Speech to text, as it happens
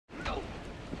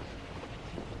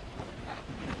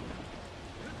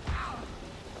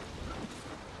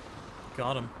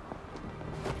got him.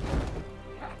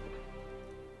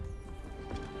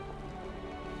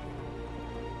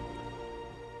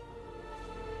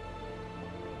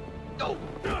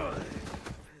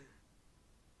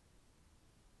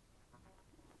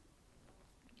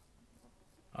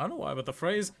 I don't know why, but the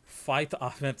phrase "fight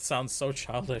Ahmet" sounds so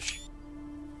childish.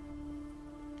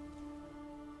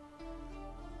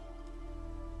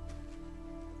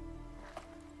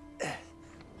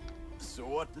 So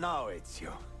what now,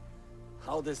 Ezio?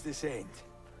 How does this end?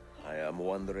 I am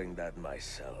wondering that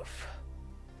myself.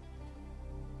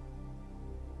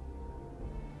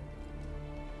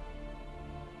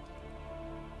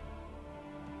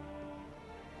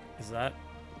 Is that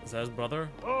his brother?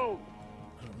 Oh!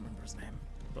 I don't remember his name,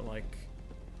 but like,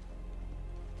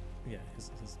 yeah,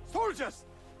 his Soldiers!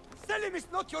 Selim is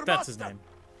not your that's master! his name.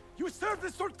 You serve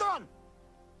the Sultan!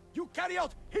 You carry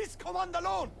out his command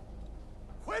alone!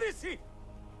 Where is he?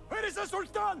 Where is the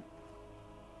Sultan?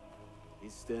 He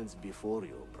stands before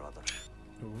you, brother.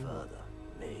 Ooh. Father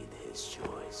made his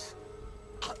choice.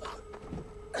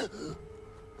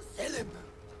 Selim!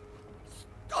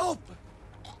 Stop!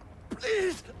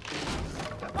 Please!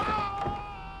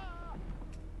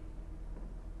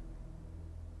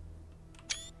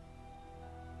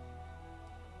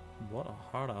 What a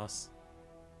hard ass.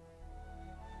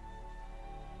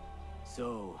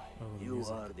 So, you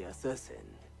music. are the assassin.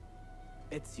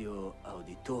 Ezio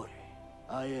Auditore.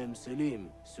 I am Selim,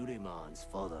 Suleiman's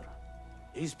father.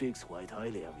 He speaks quite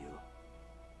highly of you.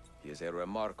 He is a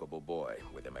remarkable boy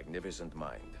with a magnificent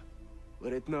mind.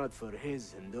 Were it not for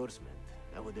his endorsement,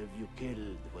 I would have you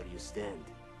killed where you stand.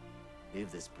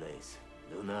 Leave this place.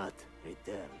 Do not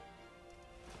return.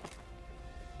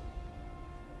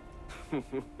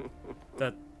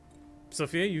 That,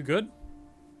 Sophia, you good?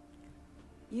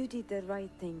 You did the right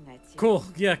thing, Ezio. Cool.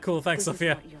 Yeah, cool. Thanks, This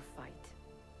Sophia. is not your fight.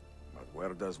 But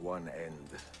where does one end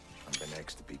and the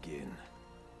next begin?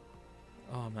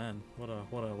 Oh man, what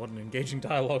an engaging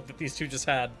dialogue that these two just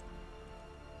had.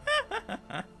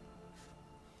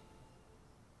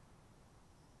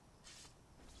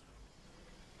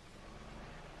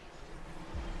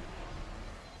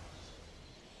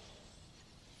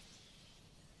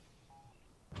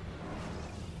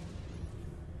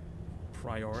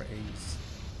 Priorities.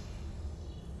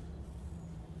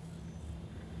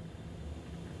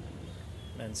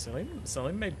 Man,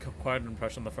 Selim made quite an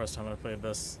impression the first time I played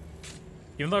this.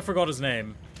 Even though I forgot his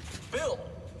name. Bill,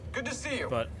 good to see you.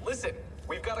 But listen,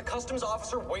 we've got a customs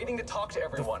officer waiting to talk to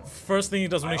everyone. First thing he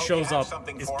does when I he hope you shows have up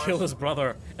something is for kill us. his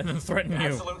brother and then threaten you.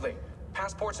 Absolutely.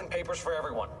 Passports and papers for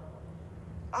everyone.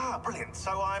 Ah, brilliant.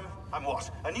 So I'm what?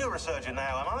 A neurosurgeon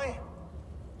now, am I?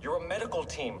 You're a medical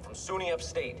team from SUNY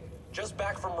Upstate. Just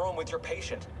back from Rome with your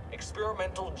patient.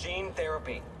 Experimental gene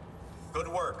therapy. Good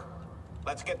work.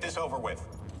 Let's get this over with.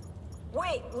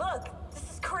 Wait, look! This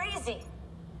is crazy!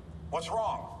 What's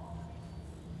wrong?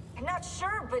 I'm not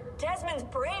sure, but Desmond's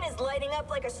brain is lighting up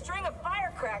like a string of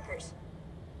firecrackers.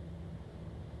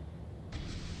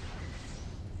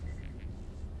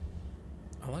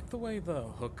 I like the way the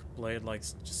hook blade like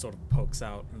just sort of pokes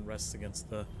out and rests against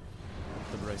the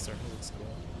bracer. It looks cool.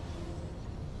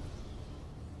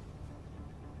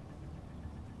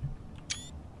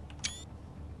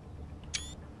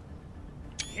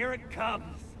 Here it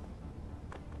comes.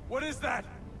 What is that?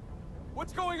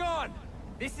 What's going on?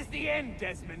 This is the end,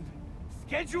 Desmond.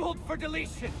 Scheduled for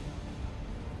deletion.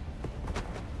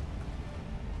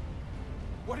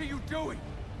 What are you doing?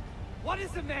 What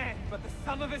is a man but the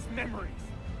sum of his memories?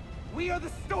 We are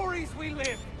the stories we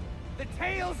live, the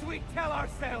tales we tell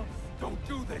ourselves. Don't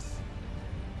do this.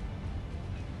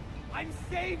 I'm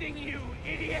saving you,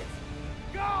 idiot!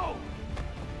 Go!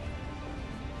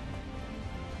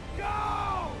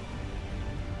 Go!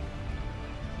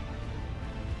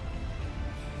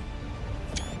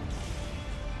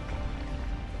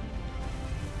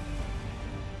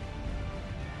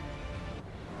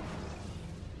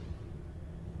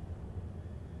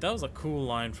 That was a cool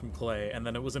line from Clay, and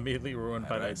then it was immediately ruined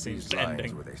by that these scene's lines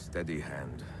ending. with a steady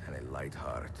hand and a light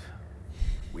heart.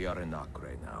 We are in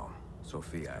Acre now,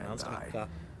 Sophia and I,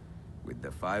 with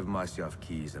the 5 Masyaf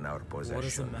keys in our possession. What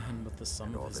is a man with the sum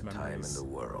and of all his the time in memories? the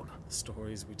world. The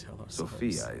stories we tell ourselves.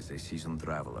 Sophia is a seasoned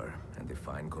traveler and a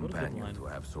fine What a good companion line. to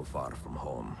have so far from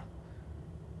home.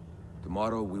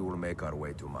 Tomorrow we will make our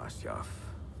way to Masyaf,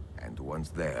 and once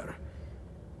there,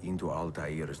 into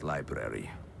Altair's library,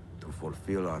 to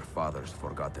fulfill our father's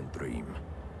forgotten dream.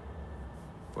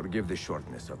 Forgive the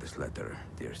shortness of this letter,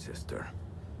 dear sister,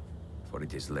 for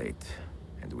it is late,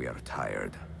 and we are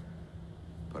tired.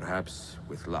 Perhaps,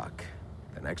 with luck,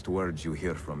 the next words you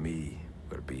hear from me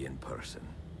will be in person.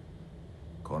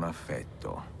 Con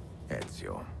affetto,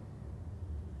 Ezio.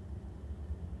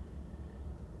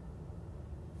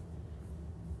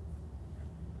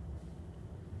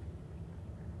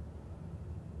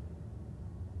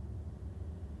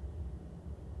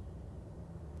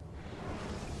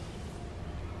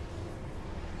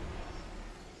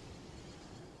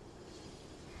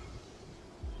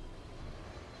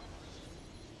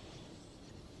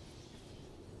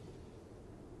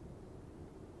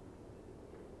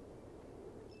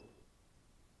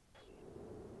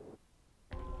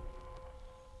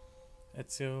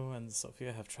 Ezio and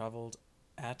Sophia have traveled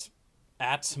at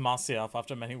Masyaf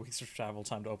after many weeks of travel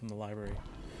time to open the library.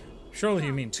 Surely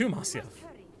you mean to Masyaf.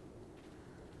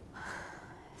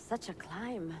 Such a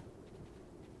climb.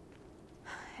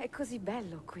 È così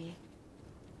bello qui.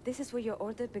 This is where your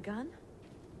order began?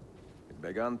 It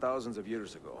began thousands of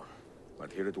years ago,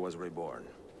 but here it was reborn.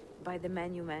 By the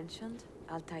man you mentioned,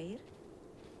 Altair?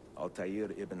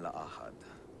 Altair ibn La'ahad.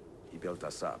 He built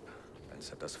us up and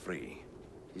set us free.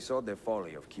 He saw the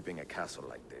folly of keeping a castle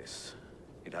like this.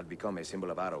 It had become a symbol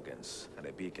of arrogance and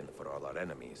a beacon for all our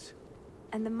enemies.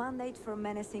 And the mandate for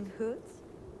menacing hoods?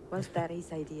 Was that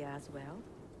his idea as well?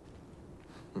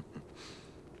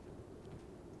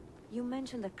 You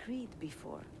mentioned a creed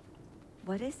before.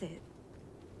 What is it?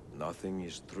 Nothing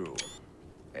is true.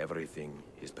 Everything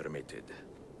is permitted.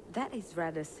 That is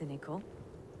rather cynical.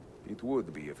 It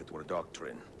would be if it were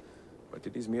doctrine, but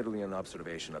it is merely an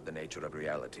observation of the nature of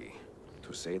reality.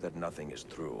 To say that nothing is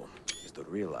true is to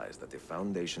realize that the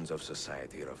foundations of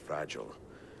society are fragile,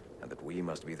 and that we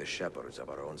must be the shepherds of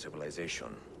our own civilization.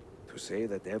 To say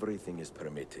that everything is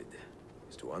permitted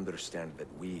is to understand that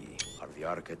we are the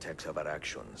architects of our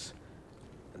actions,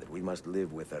 and that we must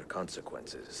live with their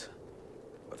consequences,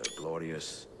 whether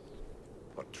glorious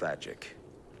or tragic.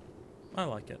 I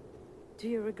like it. Do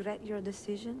you regret your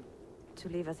decision to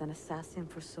live as an assassin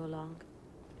for so long?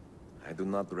 I do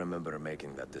not remember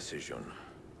making that decision.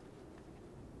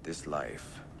 This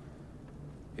life,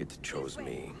 it chose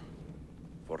me.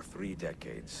 For 3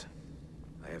 decades,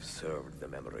 I have served the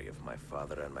memory of my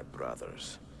father and my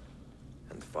brothers,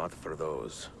 and fought for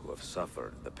those who have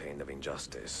suffered the pain of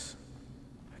injustice.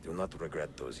 I do not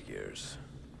regret those years,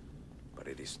 but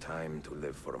it is time to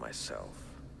live for myself,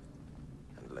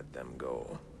 and let them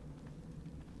go.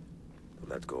 To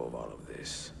let go of all of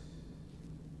this.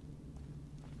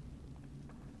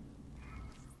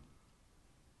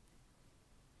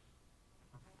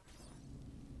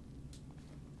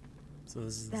 So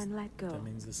this is Then let go. That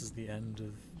means this is the end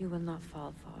of You will not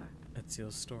fall far.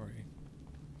 Ezio's story,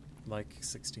 like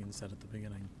 16 said at the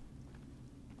beginning.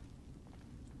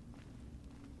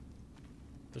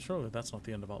 But surely that's not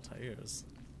the end of Altair's.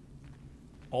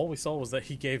 All we saw was that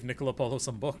he gave Nicola Polo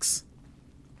some books.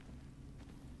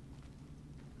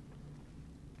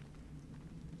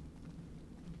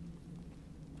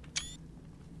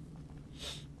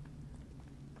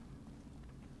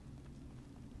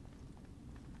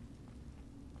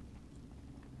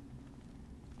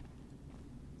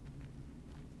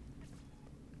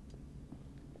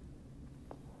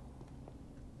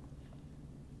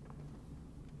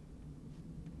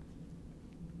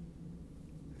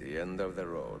 The end of the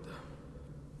road.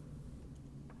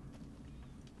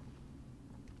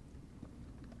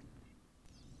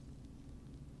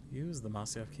 Use the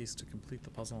Masyaf keys to complete the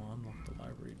puzzle and unlock the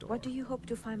library door. What do you hope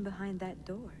to find behind that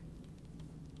door?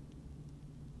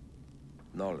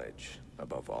 Knowledge,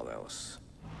 above all else.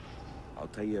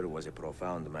 Altair was a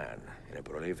profound man and a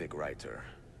prolific writer.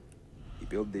 He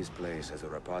built this place as a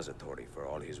repository for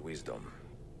all his wisdom.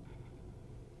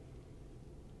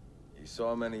 He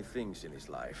saw many things in his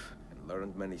life, and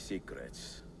learned many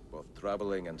secrets, both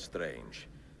troubling and strange.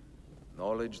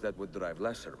 Knowledge that would drive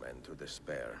lesser men to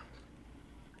despair.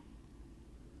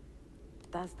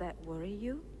 Does that worry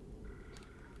you?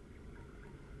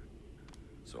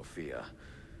 Sophia,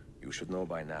 you should know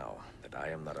by now that I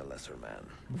am not a lesser man.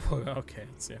 Okay,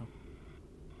 Ezio.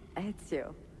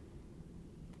 Ezio.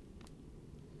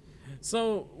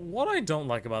 So, what I don't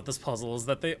like about this puzzle is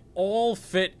that they all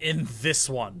fit in this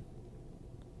one.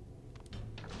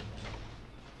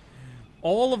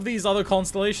 All of these other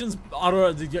constellations are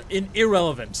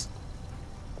irrelevant.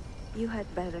 You had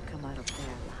better come out of there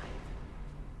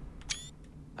alive.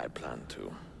 I plan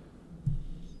to.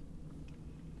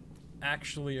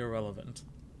 Actually irrelevant.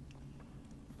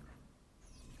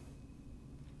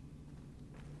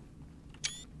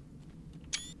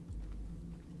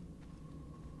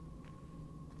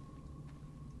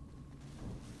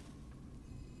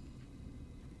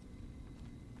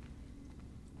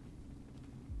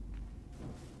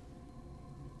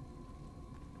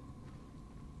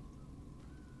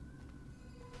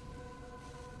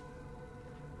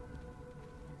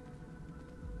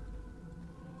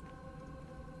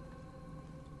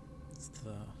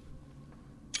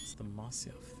 It's the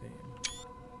Masyaf theme.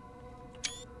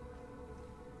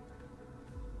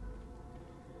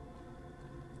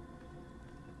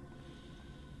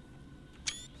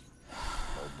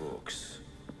 No books.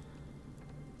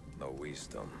 No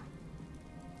wisdom.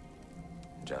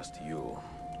 Just you,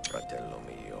 Fratello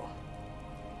Mio.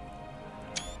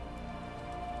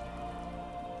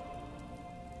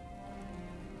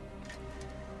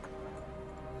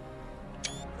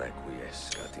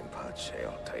 Requiescat in pace,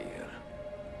 Altair.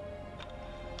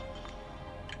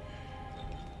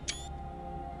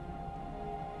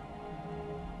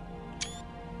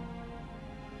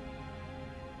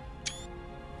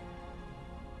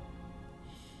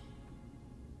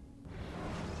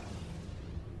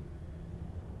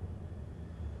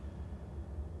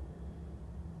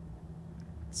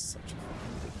 Such a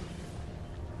fucking good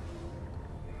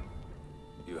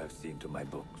movie. You have seen to my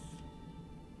books.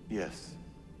 Yes.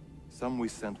 Some we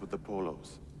sent with the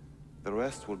Polos. The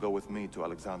rest will go with me to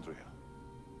Alexandria.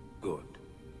 Good.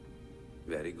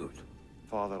 Very good.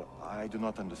 Father, I do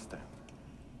not understand.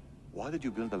 Why did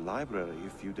you build a library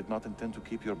if you did not intend to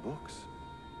keep your books?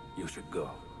 You should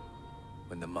go.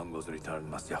 When the Mongols return,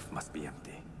 Masyaf must be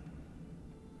empty.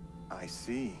 I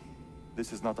see.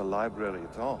 This is not a library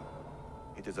at all.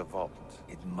 It is a vault.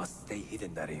 It must stay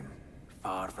hidden, Darim.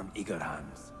 Far from eager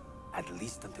hands. At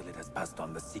least until it has passed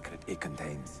on the secret it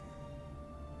contains.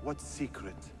 What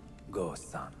secret? Go,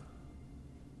 son.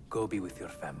 Go be with your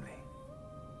family.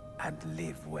 And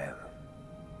live well.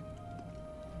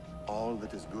 All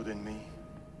that is good in me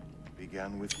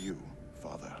began with you,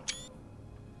 Father.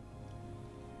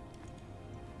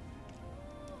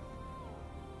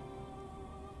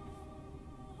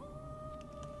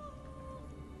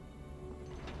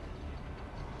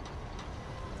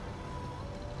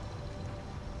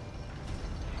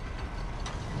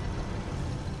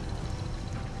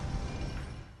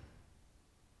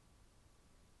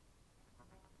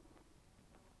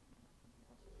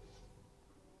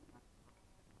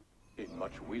 In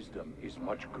much wisdom is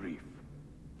much grief,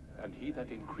 and he that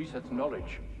increaseth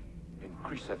knowledge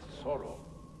increaseth sorrow.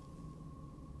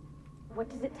 What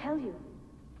does it tell you?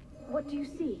 What do you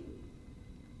see?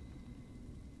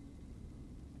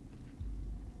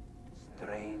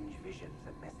 Strange visions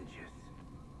and messages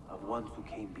of ones who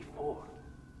came before,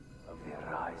 of their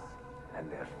rise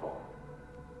and their fall.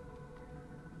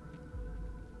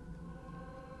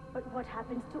 But what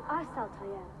happens to us,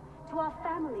 Altair? To our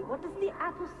family? What does the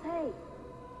apple say?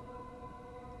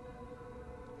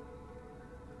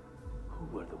 Who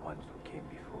were the ones who came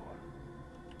before?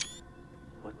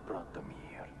 What brought them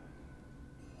here?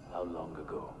 How long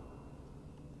ago?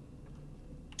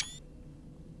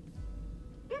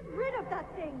 Get rid of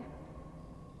that thing!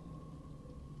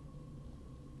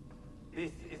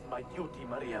 This is my duty,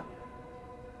 Maria.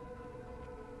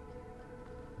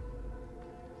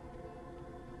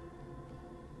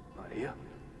 Maria?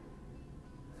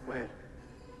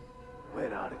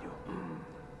 Where are you?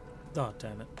 Oh,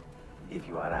 damn it. If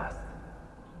you are asked,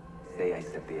 say I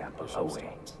sent the apple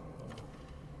away.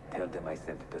 Tell them I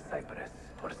sent it to Cyprus,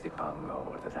 or Cipango,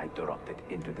 or that I dropped it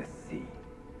into the sea.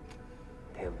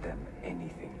 Tell them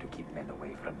anything to keep men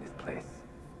away from this place.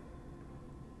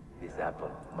 This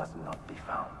apple must not be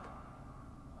found.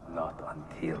 Not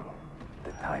until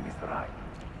the time is right.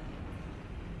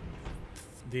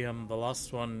 The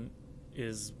last one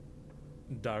is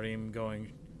Darim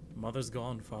going, "Mother's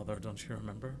gone, father, don't you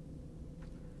remember?"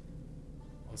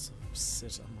 Also,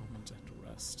 sit a moment and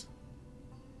rest.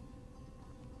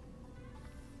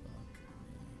 Fuck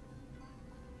me.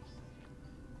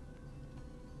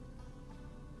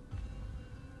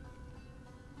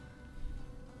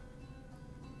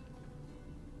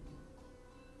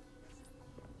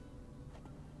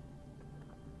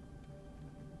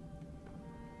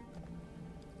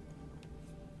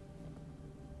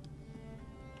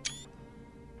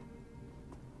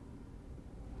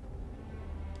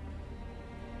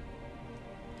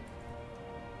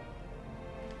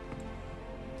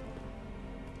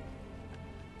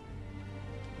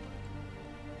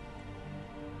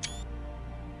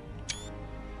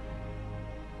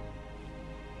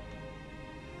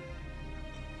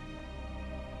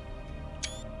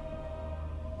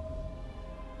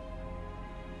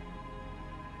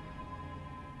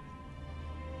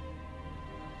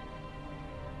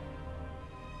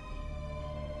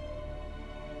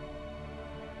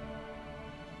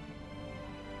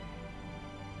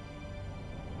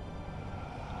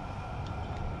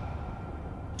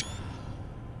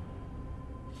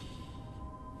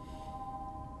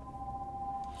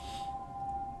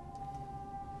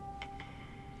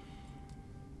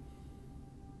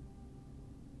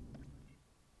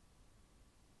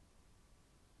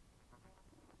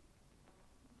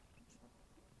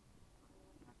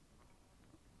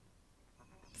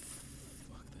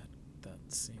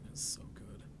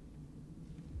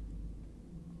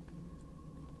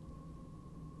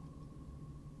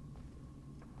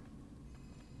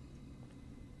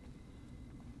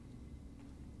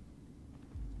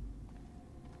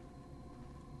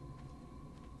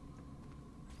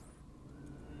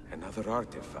 Another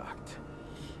artifact.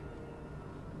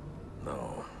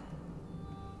 No.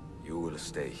 You will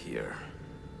stay here.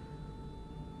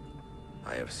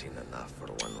 I have seen enough for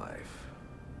one life.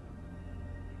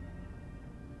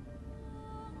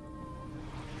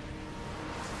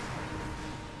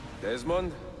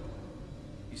 Desmond?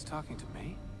 He's talking to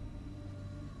me?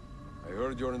 I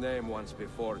heard your name once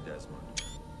before, Desmond.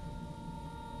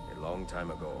 A long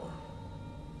time ago.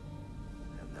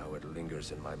 And now it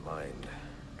lingers in my mind,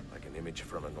 like an image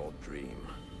from an old dream.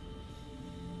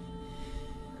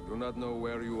 I do not know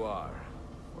where you are,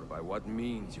 or by what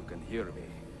means you can hear me.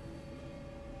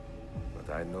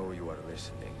 But I know you are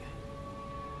listening.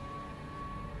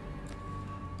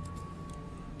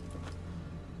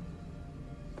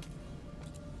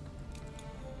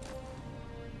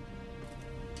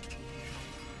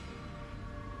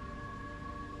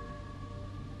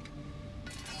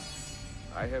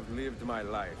 I have lived my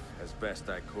life as best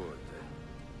I could,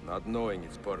 not knowing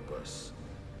its purpose,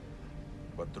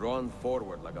 but drawn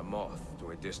forward like a moth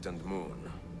to a distant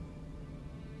moon.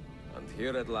 And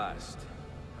here at last,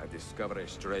 I discover a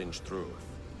strange truth.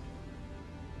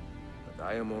 That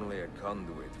I am only a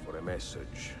conduit for a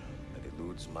message that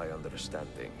eludes my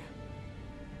understanding.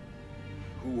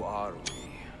 Who are we,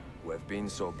 who have been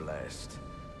so blessed,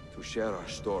 to share our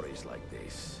stories like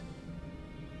this?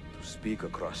 To speak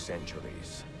across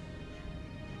centuries.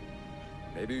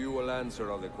 Maybe you will answer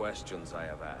all the questions I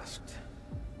have asked.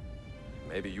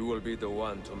 Maybe you will be the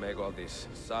one to make all this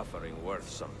suffering worth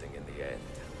something in the end.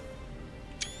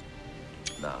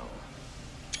 Now,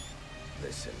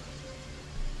 listen.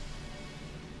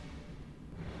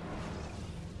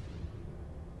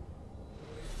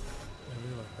 I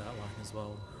really like that line as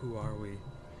well. Who are we?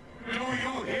 Do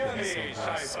you hear me, So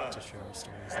blessed Cypher? to share our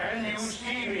stories Can like you this.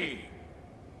 see me?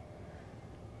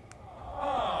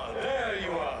 Ah, there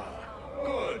you are.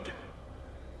 Good.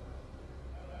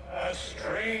 A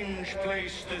strange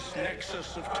place, this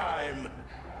nexus of time.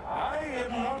 I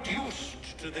am not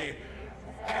used to the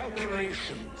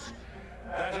calculations.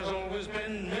 That has always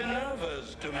been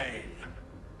Minerva's domain.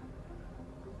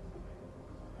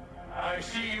 I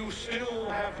see you still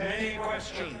have many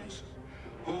questions.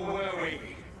 Who were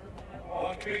we?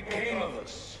 What became of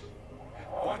us?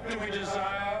 What do we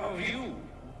desire of you?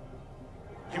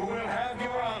 You will have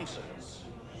your answers.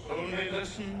 Only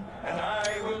listen, and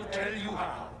I will tell you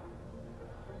how.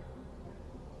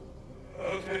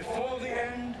 Both before the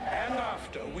end and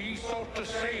after, we sought to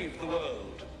save the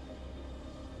world.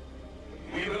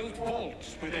 We built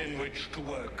vaults within which to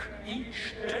work,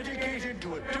 each dedicated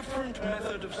to a different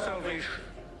method of salvation.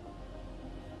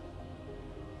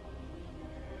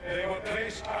 They were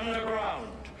placed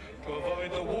underground to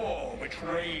avoid the war which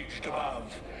raged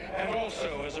above, and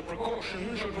also as a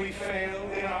precaution should we fail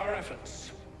in our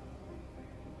efforts.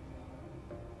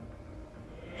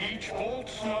 Each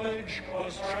vault's knowledge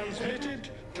was transmitted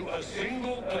to a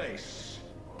single place.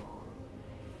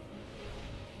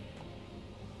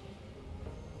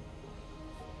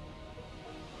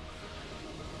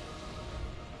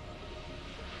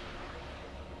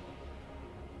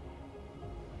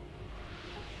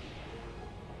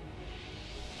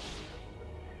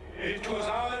 It was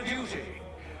our duty,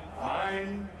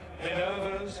 mine,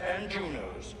 Minerva's, and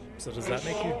Juno's. So does that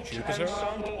make you to Jupiter? and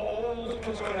sample all that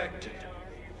was collected.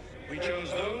 We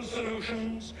chose those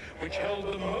solutions which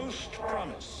held the most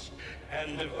promise,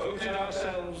 and devoted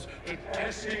ourselves to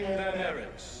testing their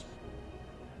merits.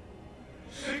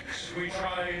 6 we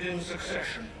tried in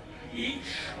succession,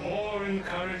 each more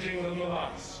encouraging than the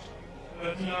last,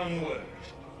 but none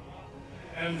worked.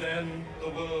 And then the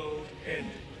world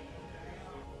ended.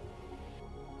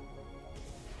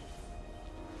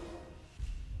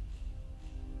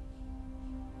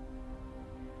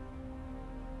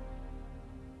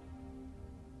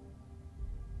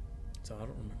 So I don't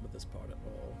remember this part at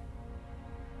all.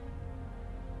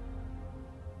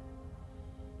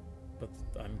 But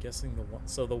I'm guessing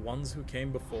the ones who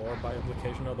came before, by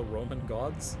implication, are the Roman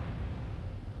gods?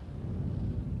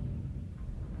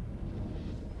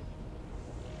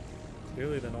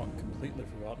 Clearly they're not completely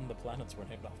forgotten. The planets were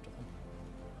named after them.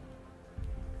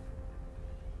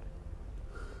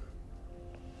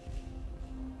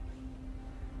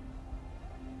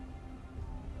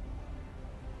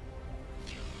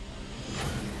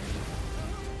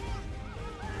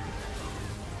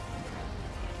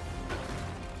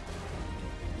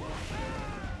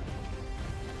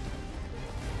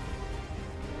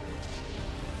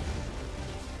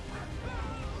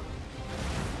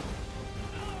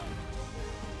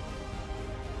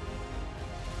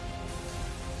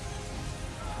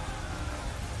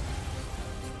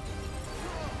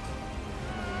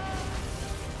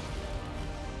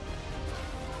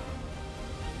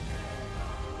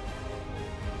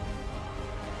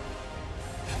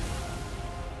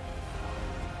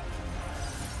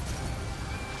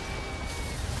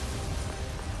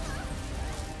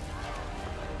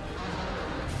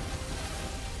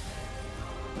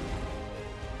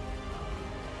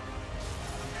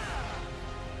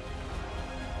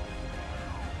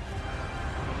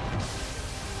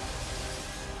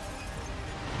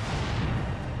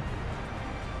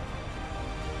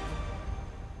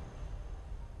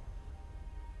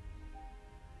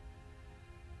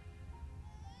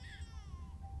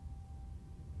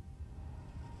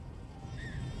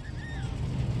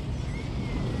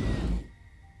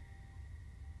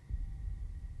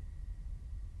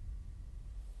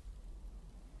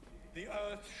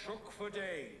 earth shook for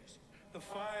days, the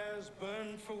fires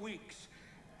burned for weeks,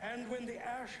 and when the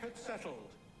ash had settled,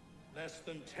 less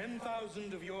than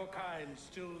 10,000 of your kind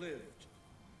still lived,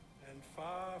 and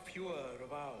far fewer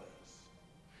of ours.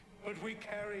 But we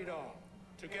carried on,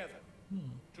 together,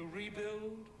 to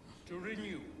rebuild, to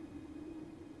renew.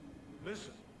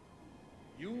 Listen,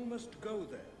 you must go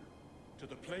there, to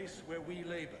the place where we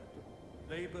labored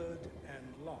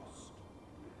and lost.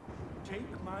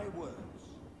 Take my words,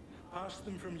 pass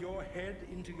them from your head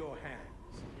into your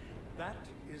hands. That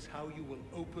is how you will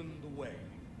open the way.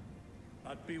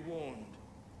 But be warned,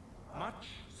 much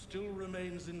still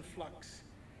remains in flux,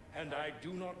 and I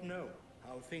do not know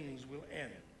how things will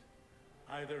end,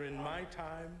 either in my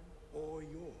time or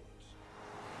yours.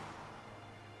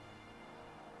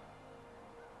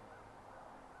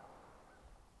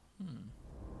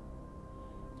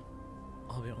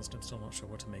 I'll be honest, I'm still not sure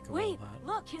what to make of all Wait, that.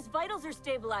 look, his vitals are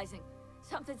stabilizing.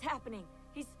 Something's happening.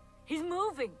 He's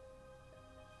moving.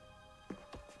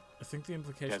 I think the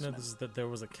implication Desmond, of this is that there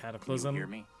was a cataclysm. Can you hear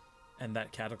me? And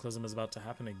that cataclysm is about to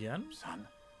happen again? Son?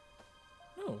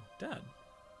 Oh, Dad.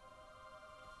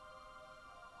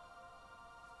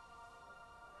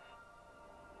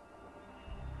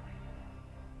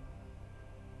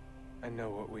 I know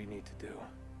what we need to do.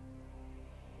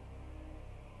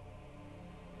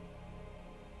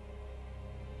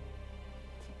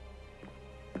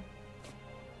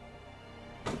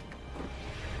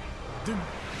 Cave.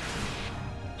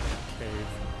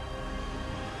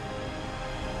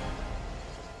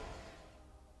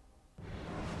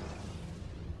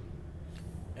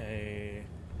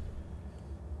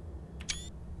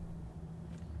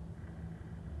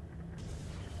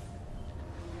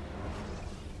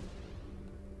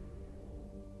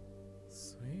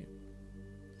 Sweet.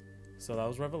 So that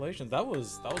was Revelations. That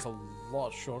was a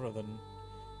lot shorter than.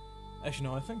 Actually,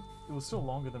 no. I think it was still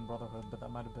longer than Brotherhood, but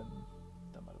that might have been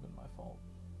my fault.